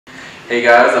Hey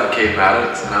guys, I'm Cade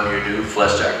Maddox and I'm your new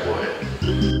Fleshjack Boy.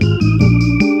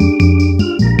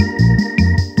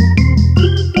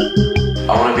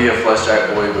 I want to be a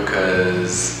Fleshjack Boy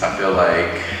because I feel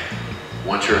like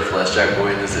once you're a Fleshjack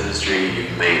Boy in this industry,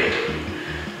 you've made it.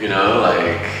 You know,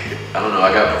 like, I don't know,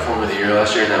 I got Performer of the Year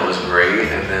last year and that was great,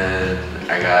 and then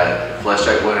I got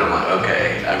Fleshjack Boy and I'm like,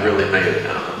 okay, I really made it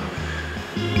now.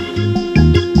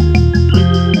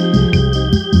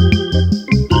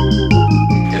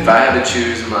 If I had to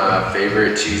choose my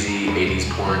favorite cheesy 80s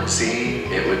porn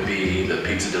scene, it would be the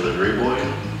pizza delivery boy.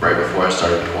 Right before I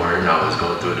started porn, I was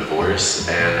going through a divorce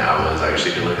and I was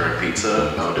actually delivering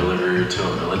pizza. I would deliver to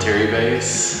a military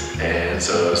base, and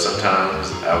so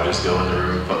sometimes I would just go in the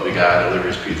room, fuck the guy, deliver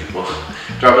his pizza, well,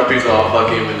 drop his pizza off,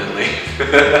 fuck him, and then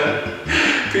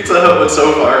leave. Pizza Hut would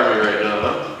so fire me right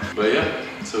now. But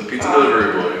yeah, so pizza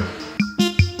delivery boy.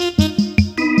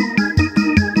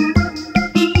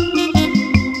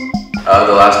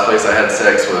 The last place I had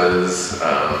sex was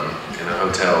in a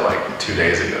hotel like 2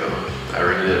 days ago. I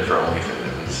rented it for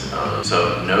OnlyFans.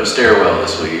 So no stairwell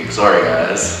this week. Sorry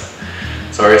guys.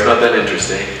 Sorry it's not that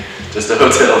interesting. Just a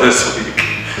hotel this week.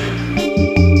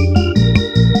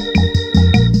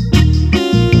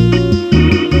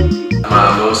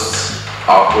 My most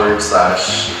awkward /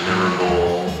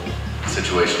 memorable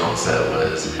situation on set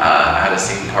was I had a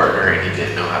scene partner and he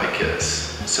didn't know how to kiss.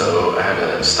 So I had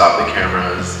to stop the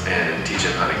cameras and teach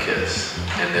him how to kiss.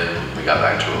 And then we got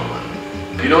back to rolling.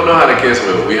 If you don't know how to kiss,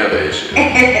 well, we have an issue.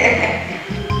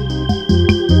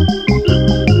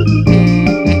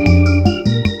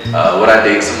 Would I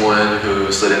date someone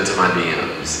who slid into my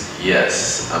DMs?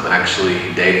 Yes, I'm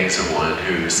actually dating someone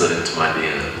who slid into my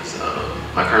DMs.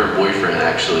 My current boyfriend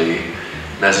actually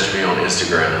messaged me on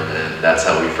Instagram, and that's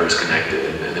how we first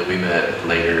connected. And then we met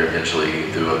later, eventually,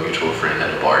 through a mutual friend at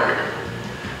a bar here.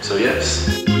 So yes.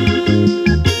 Okay,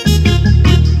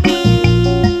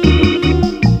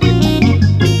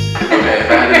 if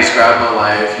I had to describe my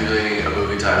life using a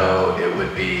movie title, it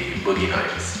would be Boogie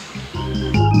Nights.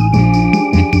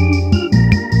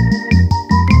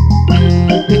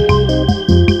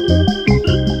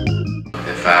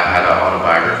 If I had an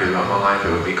autobiography about my life,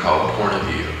 it would be called Point of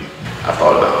View. I've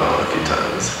thought about